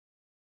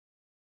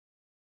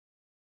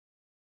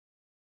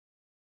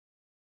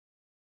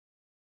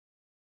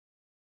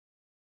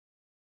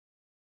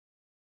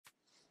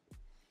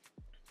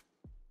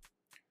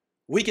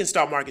Weekend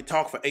stock market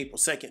talk for April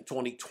 2nd,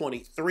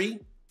 2023.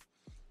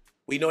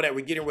 We know that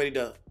we're getting ready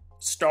to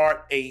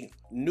start a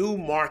new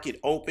market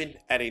open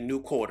at a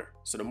new quarter.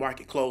 So the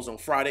market closed on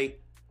Friday.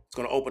 It's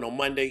going to open on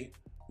Monday.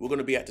 We're going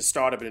to be at the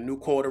start of a new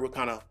quarter. We're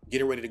kind of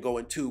getting ready to go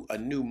into a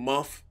new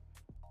month.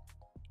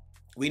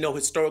 We know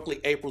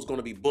historically April is going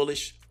to be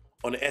bullish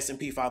on the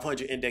S&P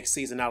 500 index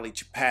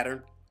seasonality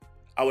pattern.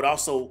 I would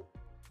also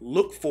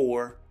look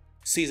for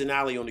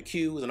seasonality on the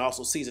Qs and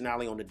also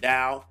seasonality on the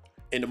Dow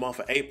in the month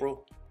of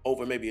April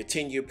over maybe a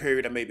 10-year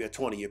period or maybe a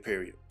 20-year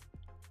period.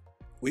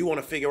 We want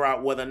to figure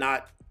out whether or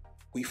not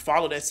we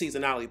follow that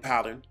seasonality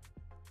pattern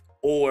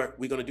or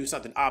we're going to do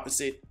something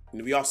opposite.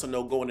 And we also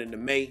know going into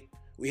May,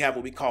 we have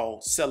what we call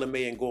sell in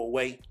May and go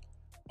away,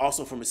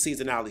 also from a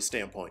seasonality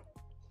standpoint.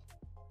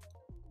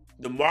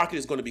 The market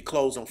is going to be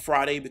closed on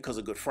Friday because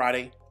of Good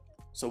Friday.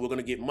 So we're going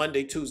to get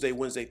Monday, Tuesday,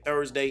 Wednesday,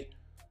 Thursday,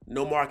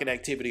 no market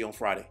activity on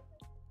Friday.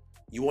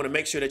 You want to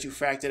make sure that you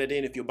factor that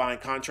in if you're buying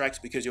contracts,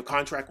 because your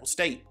contract will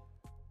state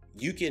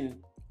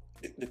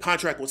the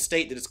contract will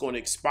state that it's going to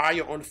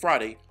expire on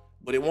Friday,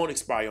 but it won't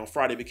expire on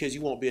Friday because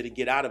you won't be able to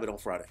get out of it on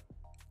Friday,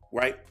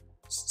 right?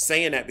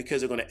 Saying that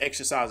because they're going to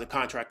exercise the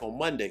contract on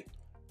Monday,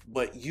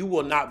 but you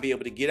will not be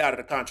able to get out of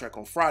the contract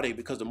on Friday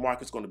because the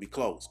market's going to be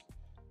closed.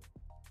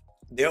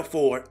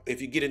 Therefore,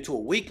 if you get into a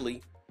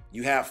weekly,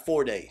 you have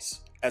 4 days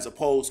as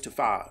opposed to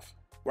 5,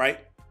 right?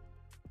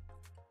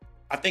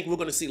 I think we're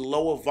going to see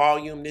lower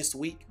volume this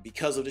week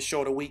because of the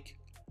shorter week.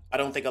 I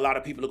don't think a lot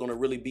of people are going to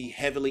really be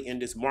heavily in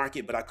this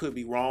market, but I could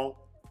be wrong.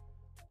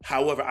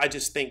 However, I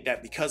just think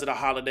that because of the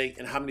holiday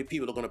and how many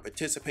people are going to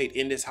participate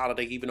in this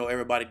holiday, even though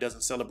everybody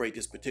doesn't celebrate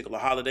this particular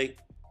holiday,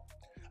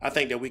 I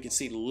think that we can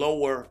see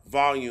lower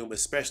volume,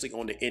 especially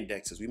on the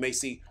indexes. We may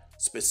see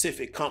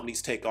specific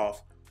companies take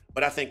off,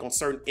 but I think on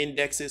certain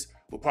indexes,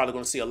 we're probably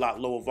going to see a lot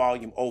lower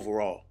volume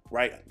overall,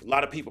 right? A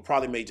lot of people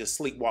probably may just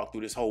sleepwalk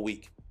through this whole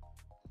week.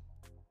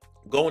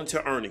 Going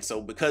to earnings.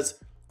 So because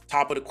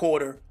top of the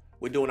quarter,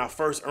 we're doing our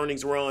first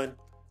earnings run.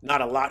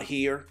 Not a lot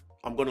here.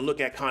 I'm going to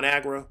look at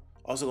ConAgra.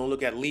 Also going to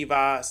look at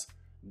Levi's,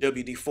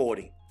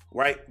 WD-40,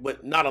 right?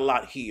 But not a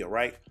lot here,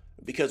 right?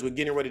 Because we're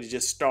getting ready to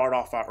just start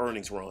off our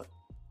earnings run.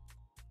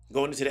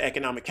 Going into the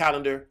economic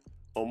calendar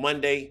on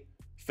Monday,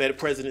 Fed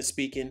President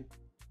speaking.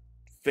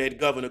 Fed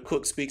Governor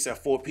Cook speaks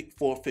at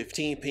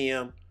 4:15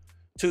 p.m.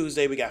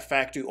 Tuesday, we got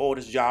factory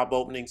orders, job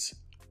openings.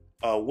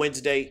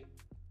 Wednesday,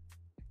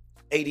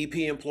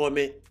 ADP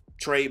employment,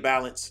 trade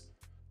balance.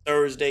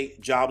 Thursday,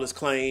 jobless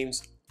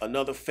claims.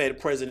 Another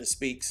Fed president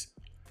speaks.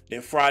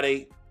 Then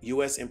Friday,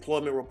 U.S.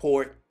 employment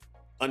report,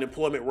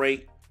 unemployment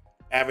rate,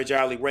 average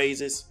hourly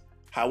raises.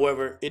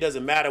 However, it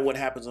doesn't matter what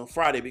happens on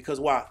Friday because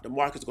why? The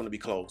market's going to be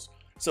closed.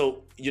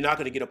 So you're not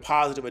going to get a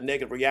positive or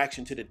negative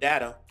reaction to the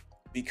data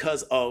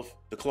because of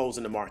the close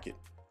in the market.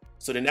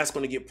 So then that's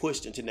going to get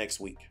pushed into next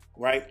week,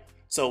 right?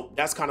 So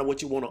that's kind of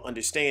what you want to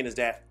understand, is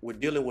that we're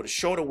dealing with a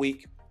shorter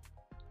week.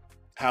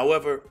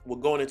 However, we're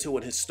going into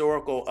a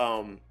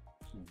historical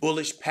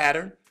bullish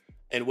pattern.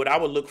 And what I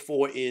would look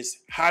for is,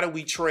 how do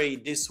we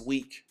trade this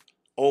week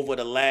over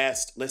the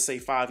last, let's say,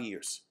 5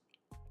 years?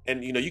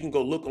 And, you know, you can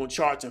go look on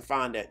charts and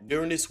find that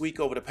during this week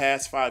over the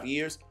past 5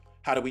 years,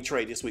 how do we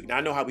trade this week? Now,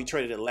 I know how we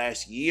traded it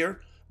last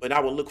year, but I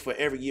would look for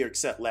every year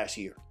except last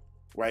year,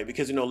 right?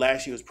 Because, you know,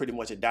 last year was pretty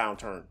much a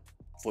downturn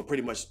for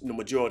pretty much the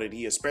majority of the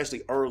year,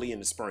 especially early in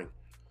the spring.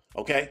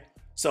 Okay.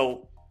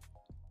 So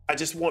I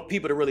just want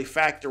people to really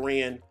factor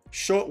in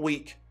short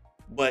week,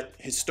 but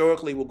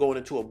historically we're going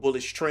into a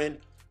bullish trend.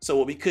 So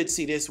what we could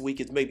see this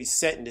week is maybe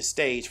setting the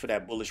stage for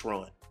that bullish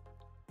run.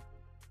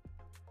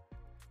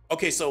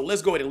 Okay, so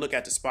let's go ahead and look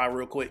at the SPY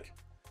real quick.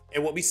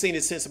 And what we've seen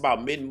is since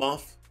about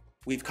mid-month,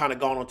 we've kind of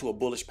gone onto a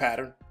bullish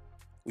pattern.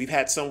 We've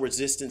had some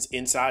resistance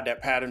inside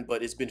that pattern,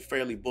 but it's been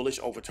fairly bullish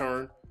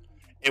overturn.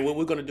 And what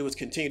we're going to do is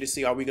continue to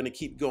see, are we going to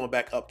keep going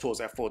back up towards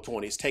that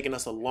 420? It's taken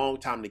us a long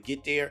time to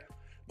get there,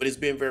 but it's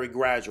been very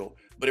gradual.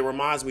 But it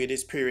reminds me of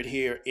this period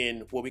here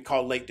in what we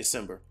call late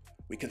December.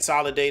 We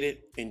consolidated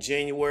in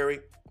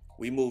January.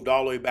 We moved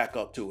all the way back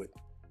up to it.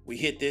 We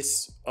hit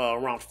this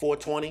around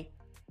 420.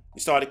 We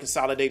started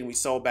consolidating. We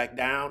sold back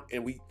down,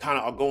 and we kind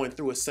of are going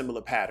through a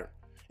similar pattern.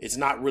 It's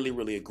not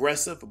really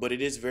aggressive, but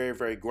it is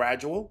very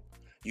gradual.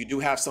 You do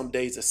have some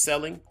days of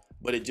selling,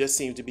 but it just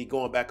seems to be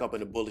going back up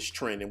in a bullish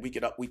trend. And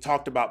we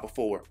talked about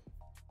before,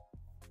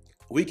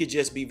 we could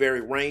just be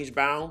very range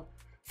bound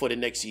for the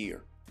next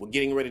year. We're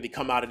getting ready to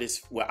come out of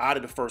this. We're out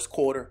of the first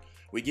quarter.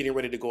 We're getting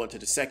ready to go into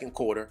the second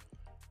quarter.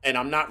 And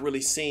I'm not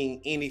really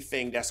seeing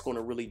anything that's going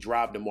to really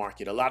drive the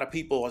market. A lot of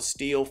people are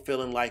still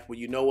feeling like, well,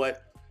 you know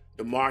what?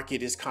 The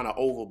market is kind of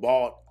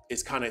overbought.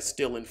 It's kind of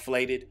still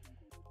inflated.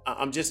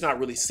 I'm just not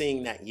really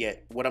seeing that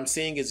yet. What I'm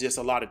seeing is just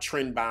a lot of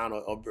trend bound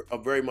or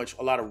very much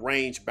a lot of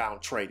range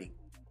bound trading.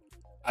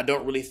 I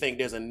don't really think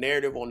there's a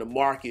narrative on the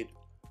market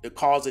that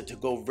cause it to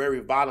go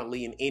very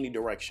violently in any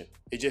direction.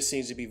 It just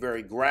seems to be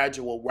very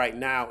gradual right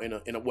now in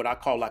a what I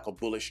call like a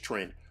bullish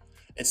trend.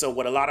 And so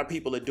what a lot of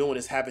people are doing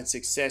is having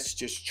success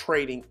just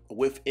trading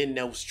within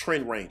those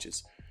trend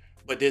ranges.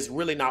 But there's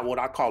really not what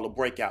I call a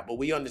breakout. But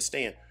we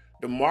understand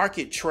the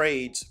market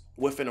trades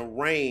within a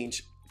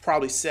range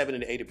probably 70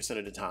 to 80%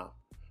 of the time.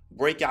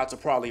 Breakouts are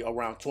probably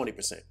around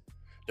 20%.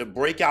 The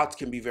breakouts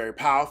can be very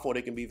powerful,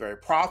 they can be very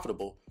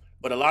profitable,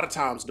 but a lot of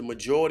times the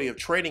majority of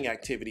trading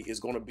activity is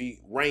going to be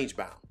range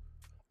bound.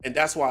 And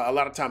that's why a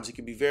lot of times it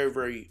can be very,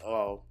 very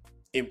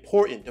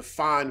important to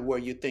find where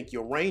you think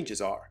your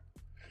ranges are,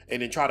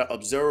 and then try to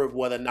observe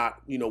whether or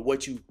not,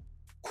 what you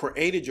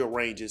created your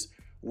ranges,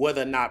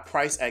 whether or not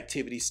price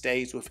activity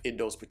stays within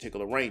those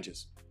particular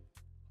ranges.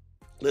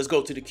 Let's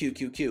go to the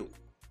QQQ.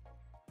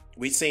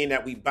 We've seen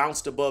that we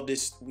bounced above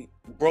this, we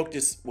broke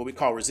this, what we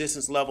call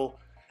resistance level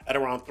at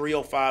around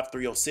 305,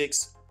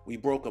 306. We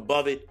broke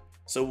above it.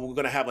 So we're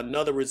going to have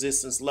another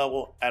resistance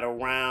level at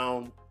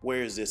around,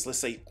 where is this? Let's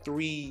say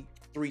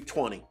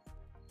 320,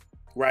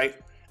 right?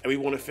 And we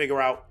want to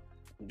figure out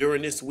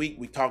during this week,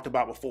 we talked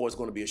about before, it's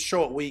going to be a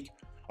short week.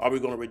 Are we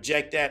going to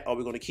reject that? Are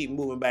we going to keep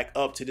moving back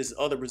up to this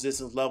other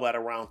resistance level at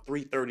around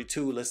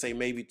 332? Let's say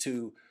maybe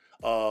to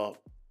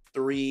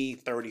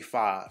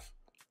 335,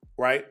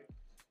 right?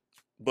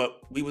 But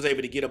we was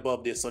able to get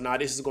above this. So now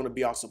this is going to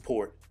be our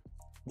support.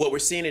 What we're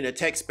seeing in the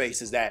tech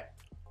space is that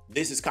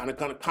this is going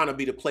to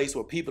be the place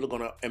where people are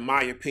going to, in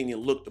my opinion,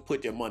 look to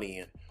put their money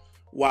in.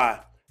 Why?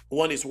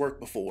 One, it's worked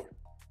before.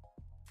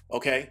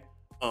 Okay.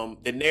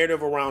 The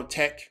narrative around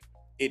tech,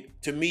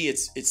 to me,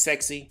 it's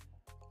sexy,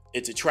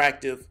 it's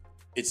attractive,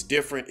 it's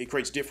different, it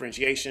creates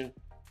differentiation.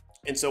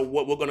 And so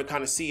what we're going to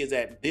kind of see is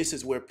that this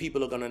is where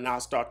people are going to now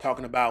start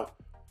talking about,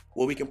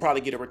 well, we can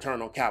probably get a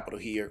return on capital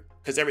here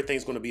because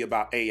everything's going to be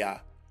about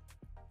AI.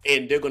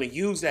 And they're going to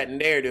use that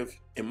narrative,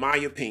 in my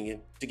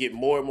opinion, to get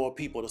more and more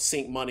people to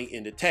sink money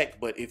into tech.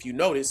 But if you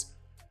notice,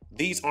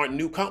 these aren't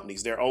new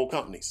companies, they're old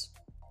companies,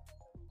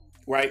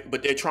 right?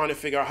 But they're trying to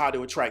figure out how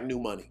to attract new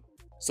money.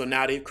 So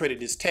now they've created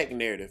this tech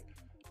narrative.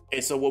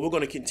 And so what we're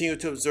going to continue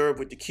to observe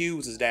with the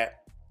Qs is that,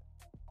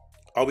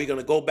 are we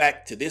going to go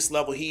back to this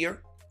level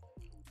here?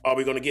 Are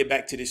we going to get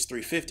back to this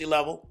 350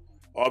 level?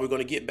 Or are we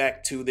going to get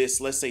back to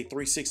this, let's say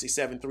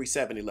 367,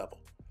 370 level?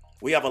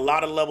 We have a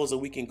lot of levels that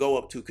we can go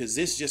up to, because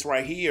this just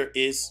right here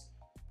is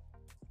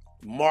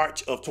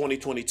March of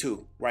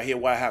 2022, right here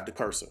where I have the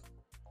cursor.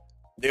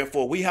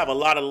 Therefore, we have a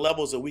lot of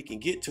levels that we can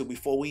get to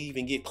before we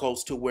even get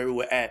close to where we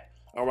were at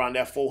around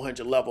that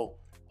 400 level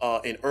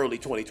in early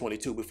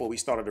 2022, before we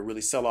started to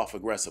really sell off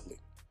aggressively.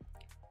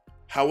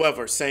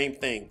 However, same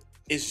thing.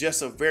 It's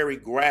just a very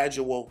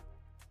gradual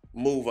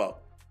move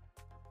up,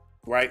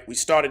 right? We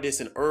started this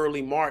in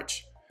early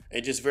March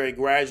and just very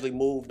gradually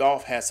moved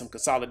off, had some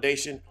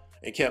consolidation,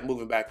 and kept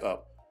moving back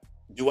up.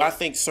 Do I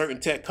think certain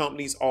tech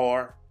companies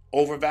are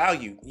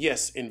overvalued?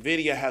 Yes,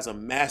 Nvidia has a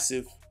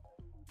massive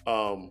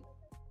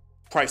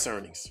price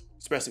earnings,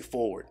 especially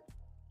forward,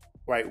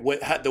 right?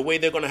 The way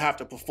they're going to have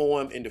to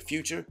perform in the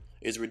future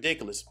is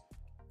ridiculous,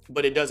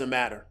 but it doesn't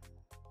matter,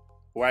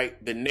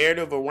 right? The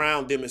narrative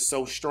around them is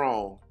so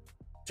strong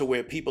to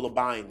where people are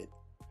buying it.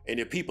 And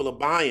if people are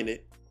buying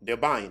it, they're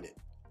buying it.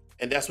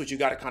 And that's what you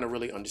got to kind of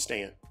really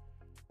understand.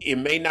 It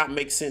may not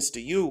make sense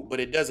to you, but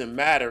it doesn't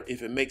matter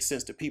if it makes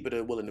sense to people that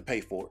are willing to pay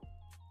for it,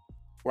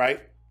 right?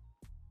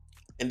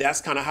 And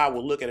that's kind of how we're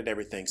looking at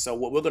everything. So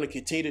what we're going to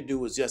continue to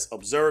do is just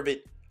observe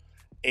it.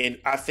 And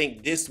I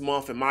think this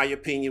month, in my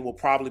opinion, will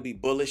probably be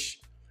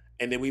bullish.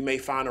 And then we may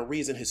find a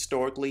reason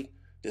historically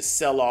to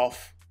sell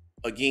off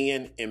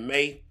again in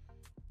May.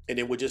 And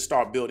then we'll just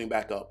start building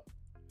back up.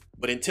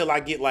 But until I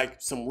get like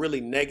some really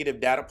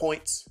negative data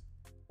points,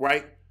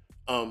 right?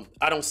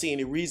 I don't see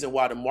any reason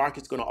why the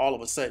market's going to all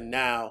of a sudden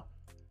now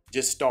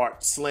just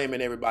start slamming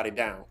everybody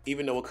down,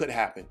 even though it could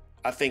happen.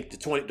 I think the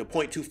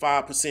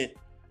 0.25%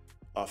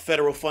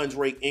 federal funds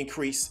rate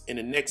increase in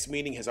the next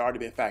meeting has already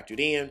been factored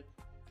in.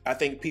 I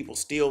think people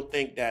still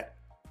think that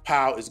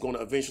Powell is going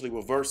to eventually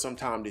reverse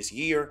sometime this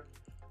year.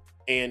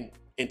 And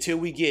until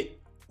we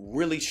get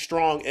really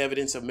strong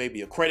evidence of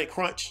maybe a credit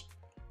crunch,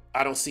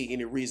 I don't see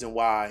any reason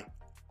why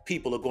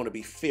people are going to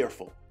be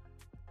fearful,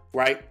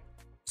 right?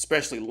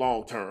 Especially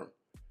long term.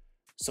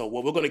 So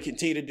what we're going to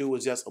continue to do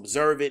is just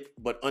observe it,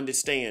 but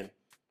understand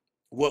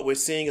what we're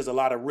seeing is a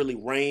lot of really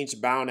range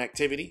bound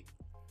activity.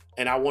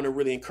 And I want to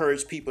really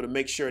encourage people to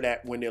make sure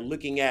that when they're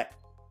looking at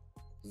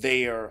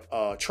their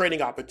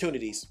trading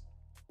opportunities,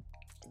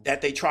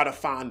 that they try to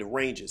find the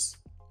ranges,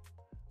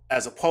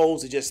 as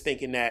opposed to just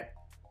thinking that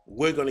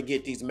we're going to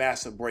get these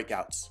massive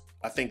breakouts.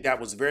 I think that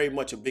was very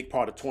much a big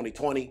part of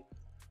 2020.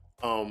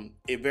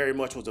 It very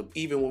much was,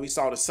 even when we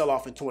saw the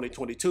sell-off in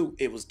 2022,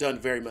 it was done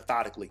very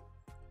methodically,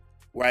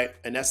 right?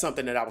 And that's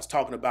something that I was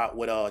talking about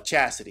with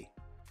Chastity.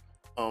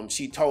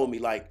 She told me,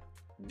 like,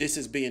 this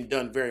is being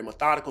done very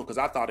methodical, because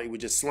I thought they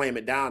would just slam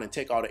it down and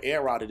take all the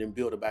air out of it and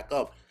build it back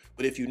up.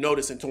 But if you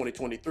notice in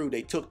 2023,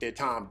 they took their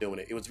time doing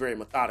it. It was very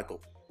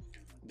methodical.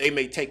 They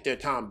may take their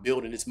time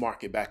building this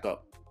market back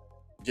up.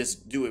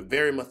 Just do it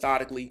very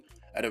methodically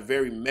at a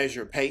very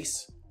measured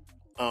pace,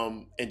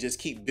 and just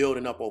keep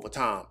building up over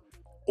time.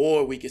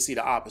 Or we can see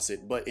the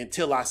opposite. But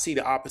until I see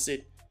the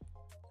opposite,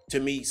 to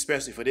me,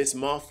 especially for this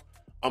month,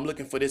 I'm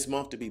looking for this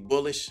month to be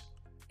bullish.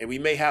 And we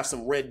may have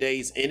some red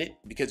days in it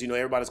because,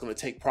 everybody's going to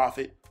take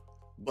profit.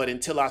 But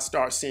until I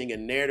start seeing a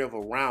narrative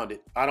around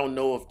it, I don't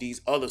know if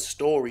these other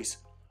stories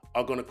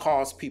are going to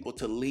cause people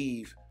to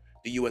leave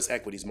the U.S.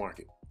 equities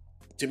market.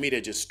 To me,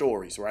 they're just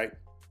stories, right?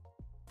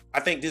 I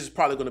think this is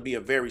probably going to be a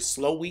very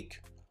slow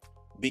week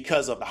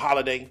because of the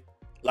holiday.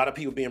 A lot of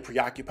people being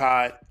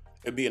preoccupied.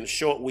 It'll be in a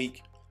short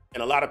week.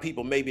 And a lot of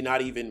people maybe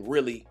not even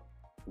really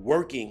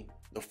working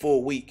the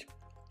full week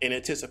in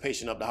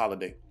anticipation of the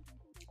holiday.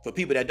 For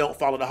people that don't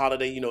follow the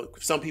holiday, you know,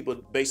 some people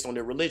based on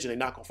their religion, they're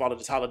not going to follow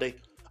this holiday.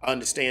 I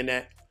understand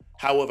that.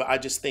 However, I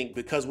just think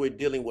because we're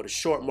dealing with a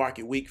short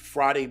market week,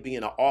 Friday being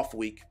an off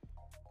week,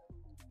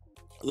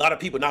 a lot of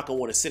people not going to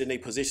want to sit in their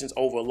positions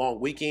over a long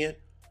weekend.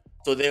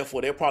 So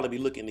therefore, they'll probably be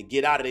looking to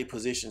get out of their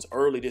positions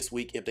early this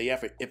week if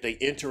they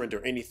enter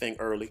into anything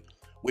early,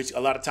 which a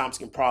lot of times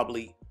can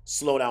probably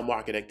slow down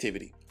market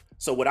activity.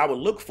 So what I would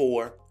look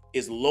for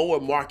is lower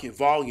market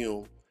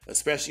volume,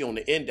 especially on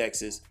the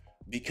indexes,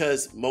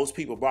 because most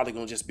people are probably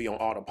going to just be on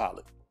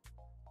autopilot.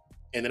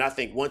 And then I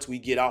think once we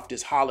get off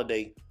this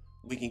holiday,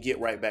 we can get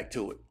right back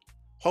to it.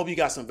 Hope you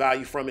got some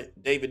value from it.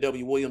 David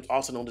W. Williams,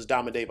 also known as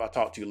Diamond Dave. I'll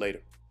talk to you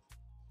later.